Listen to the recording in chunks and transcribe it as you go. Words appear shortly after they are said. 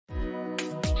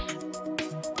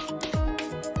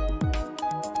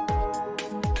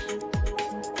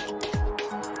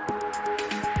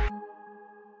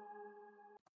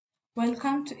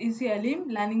Welcome to Easy Alim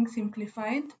Learning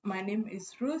Simplified. My name is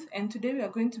Ruth, and today we are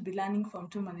going to be learning Form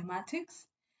 2 Mathematics.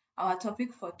 Our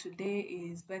topic for today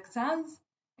is vectors,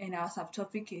 and our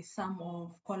subtopic is sum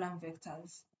of column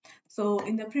vectors. So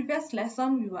in the previous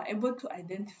lesson, we were able to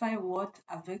identify what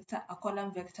a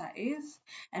column vector is,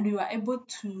 and we were able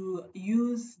to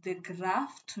use the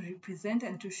graph to represent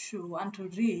and to show and to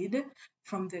read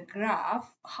from the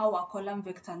graph how a column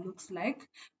vector looks like.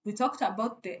 We talked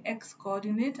about the x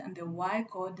coordinate and the y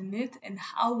coordinate and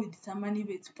how we determine if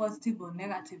it's positive or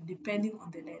negative depending on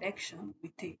the direction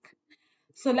we take.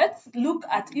 So let's look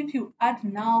at if you add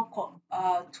now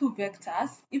two vectors,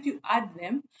 if you add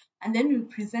them, and then we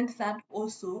present that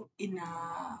also in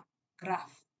a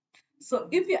graph. So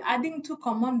if you're adding two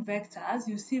common vectors,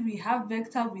 you see we have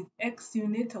vector with x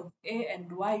unit of A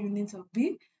and y unit of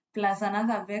B, plus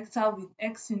another vector with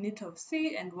x unit of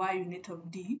C and y unit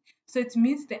of D. So it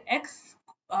means the x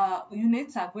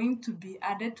units are going to be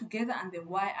added together and the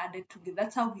y added together.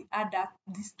 That's how we add up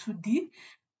these 2D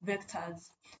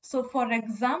vectors. So for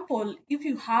example, if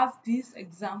you have this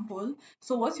example,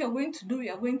 so what you're going to do,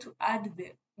 you're going to add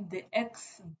the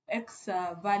x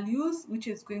values, which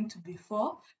is going to be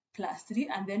 4 plus 3,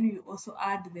 and then you also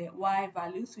add the y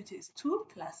values, which is 2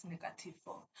 plus negative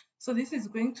 4. So this is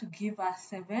going to give us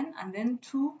 7, and then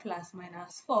 2 plus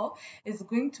minus 4 is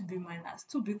going to be minus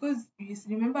 2, because you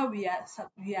remember we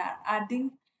are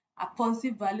adding a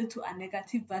positive value to a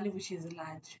negative value, which is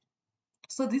large.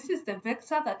 So this is the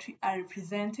vector that we are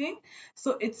representing.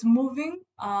 So it's moving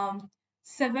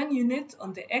 7 units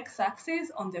on the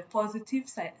x-axis on the positive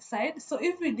side. So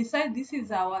if we decide this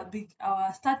is our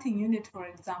starting unit, for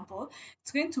example,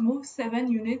 it's going to move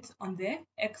 7 units on the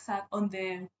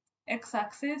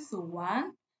x-axis. So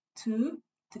 1, 2,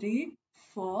 3,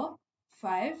 4,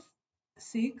 5,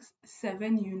 6,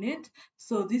 7 units.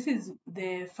 So this is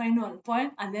the final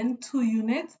point, and then 2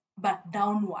 units but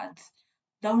downward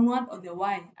on the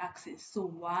y-axis. So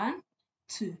 1,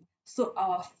 2. So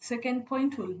our second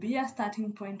point will be a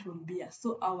starting point will be a.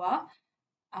 So our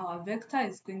vector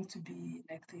is going to be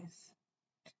like this.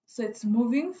 So it's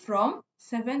moving from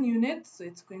 7 units, so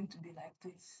it's going to be like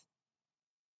this.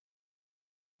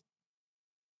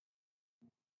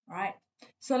 All right.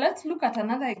 So let's look at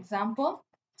another example.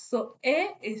 So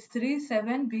A is 3,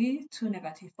 7, B 2,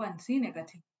 negative 1, C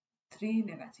negative 3,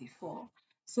 negative 4.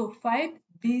 So 5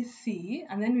 BC,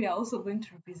 and then we are also going to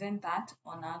represent that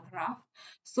on our graph.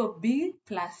 So B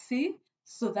plus C,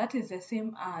 so that is the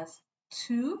same as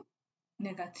 2,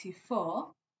 negative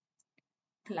 4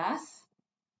 plus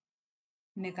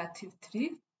negative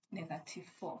 3, negative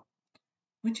 4,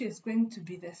 which is going to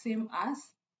be the same as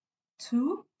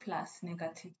 2 plus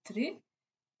negative 3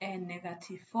 and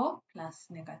negative 4 plus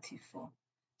negative 4.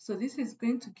 So this is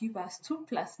going to give us 2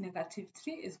 plus negative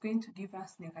 3 is going to give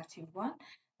us negative 1.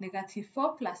 Negative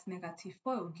 4 plus negative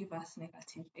 4 will give us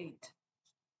negative 8.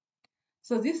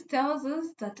 So this tells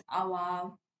us that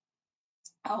our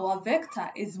vector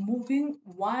is moving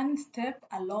 1 step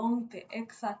along the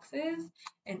x-axis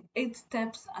and 8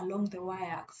 steps along the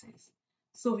y-axis.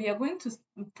 So we are going to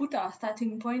put our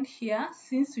starting point here,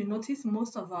 since we notice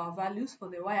most of our values for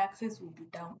the y-axis will be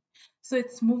down. So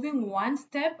it's moving 1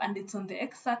 step and it's on the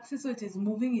x-axis, so it is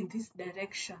moving in this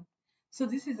direction. So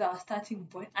this is our starting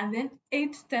point, and then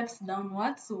 8 steps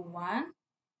downward. So 1,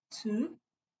 2,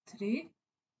 3,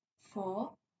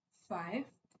 4, 5,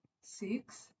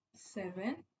 6,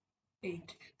 7,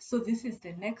 8. So this is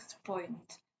the next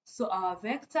point. So our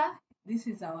vector, this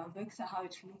is our vector, how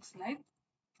it looks like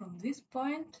from this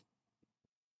point.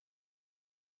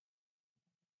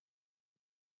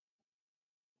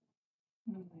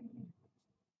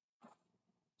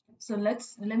 So let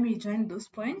me join those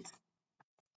points.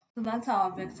 So that's how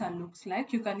our vector looks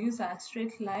like. You can use a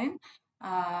straight line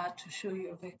to show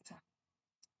your vector.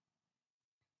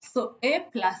 So A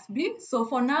plus B. So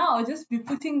for now, I'll just be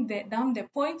putting down the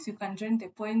points. You can join the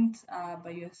points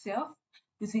by yourself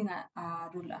using a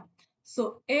ruler.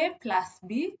 So A plus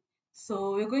B.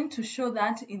 So we're going to show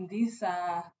that in this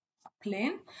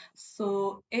plane.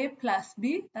 So A plus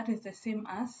B, that is the same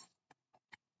as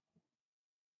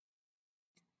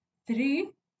 3,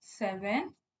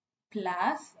 7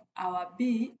 plus our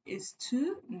B is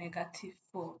 2, negative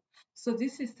 4. So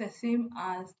this is the same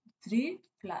as 3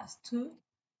 plus 2,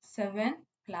 7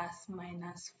 plus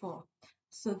minus 4.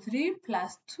 So 3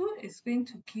 plus 2 is going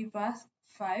to give us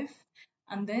 5,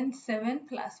 and then 7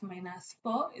 plus minus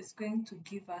 4 is going to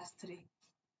give us 3.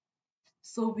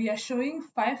 So we are showing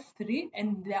 5, 3,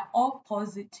 and they are all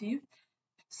positive.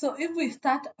 So if we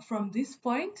start from this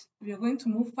point, we are going to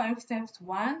move 5 steps,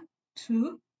 1,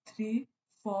 2, 3,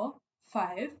 4,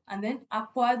 5, and then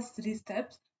upwards 3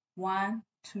 steps, 1,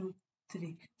 2,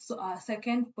 3. So our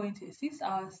second point is this,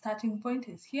 our starting point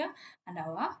is here, and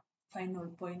our final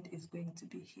point is going to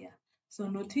be here. So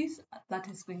notice that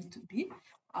is going to be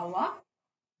our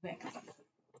vector.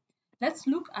 Let's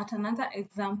look at another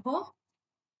example.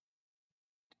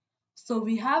 So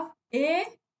we have A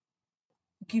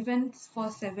given 4,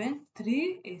 7,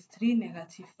 3 is 3,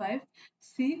 negative 5,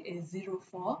 C is 0,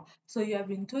 4. So you have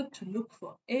been told to look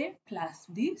for A plus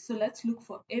B. So let's look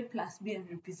for A plus B and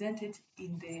represent it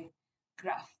in the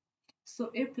graph. So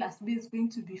A plus B is going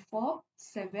to be 4,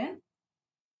 7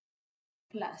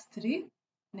 plus 3,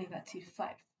 negative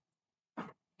 5.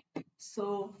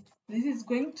 So this is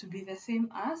going to be the same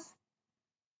as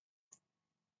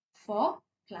 4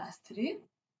 plus 3,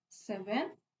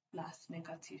 7 plus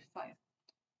negative 5.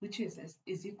 Which is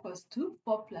equals to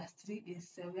 4 plus 3 is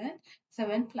 7.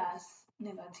 7 plus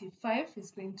negative 5 is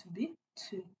going to be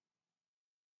 2.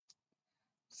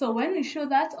 So when we show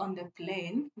that on the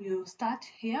plane, we will start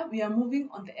here. We are moving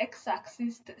on the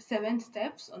x-axis 7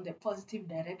 steps on the positive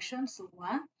direction. So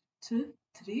 1, 2,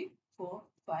 3, 4,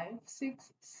 5,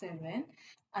 6, 7.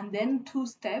 And then 2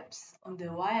 steps on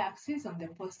the y-axis on the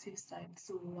positive side.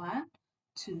 So 1,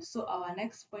 2. So our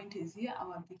next point is here.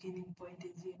 Our beginning point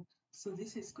is here. So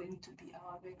this is going to be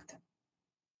our vector.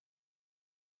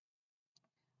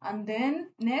 And then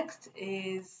next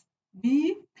is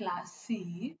B plus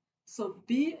C. So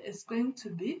B is going to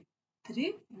be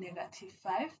 3, negative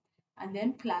 5, and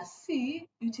then plus C,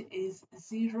 which is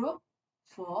 0,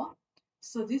 4.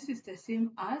 So this is the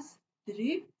same as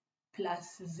 3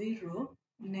 plus 0,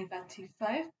 negative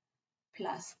 5,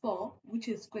 plus 4, which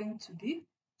is going to be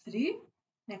 3.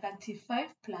 Negative 5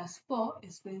 plus 4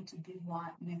 is going to be 1,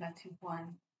 negative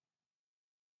 1.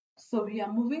 So we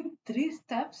are moving 3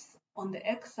 steps on the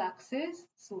x-axis.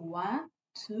 So 1,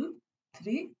 2,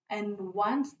 3, and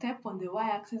 1 step on the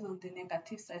y-axis on the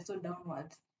negative side, so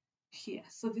downwards here.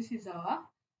 So this is our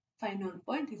final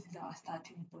point. This is our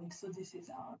starting point. So this is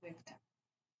our vector.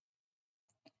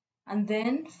 And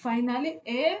then finally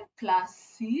A plus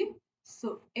C.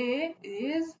 So A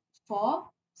is 4,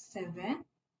 7,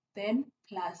 then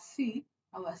plus C.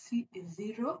 Our C is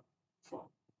 0, 4.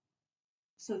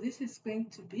 So this is going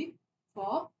to be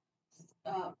 4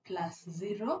 plus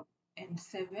 0 and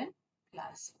 7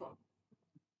 plus 4.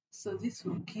 So this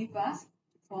will give us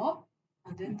 4,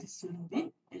 and then this will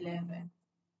be 11.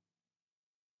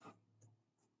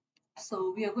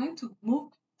 So we are going to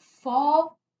move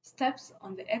 4 steps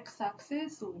on the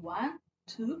x-axis. So 1,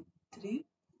 2, 3,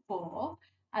 4.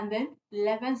 And then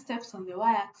 11 steps on the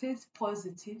y-axis,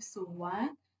 positive. So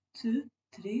 1, 2,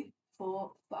 3,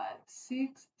 4, 5,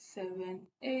 6, 7,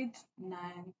 8, 9,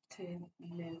 10,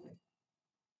 11.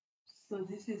 So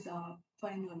this is our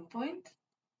final point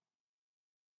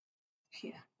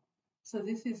here. So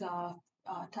this is our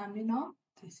terminal.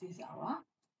 This is our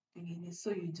beginning. So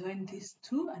you join these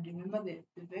two, and remember the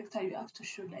vector, you have to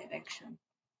show direction.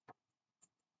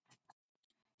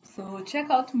 So check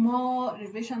out more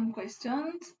revision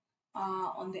questions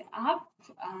on the app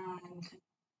and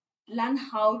learn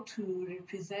how to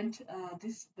represent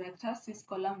these vectors, these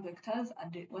column vectors,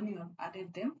 when you have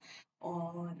added them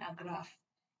on a graph.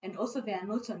 And also there are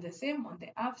notes on the same on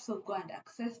the app, so go and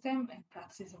access them and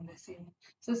practice on the same.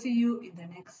 So see you in the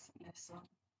next lesson.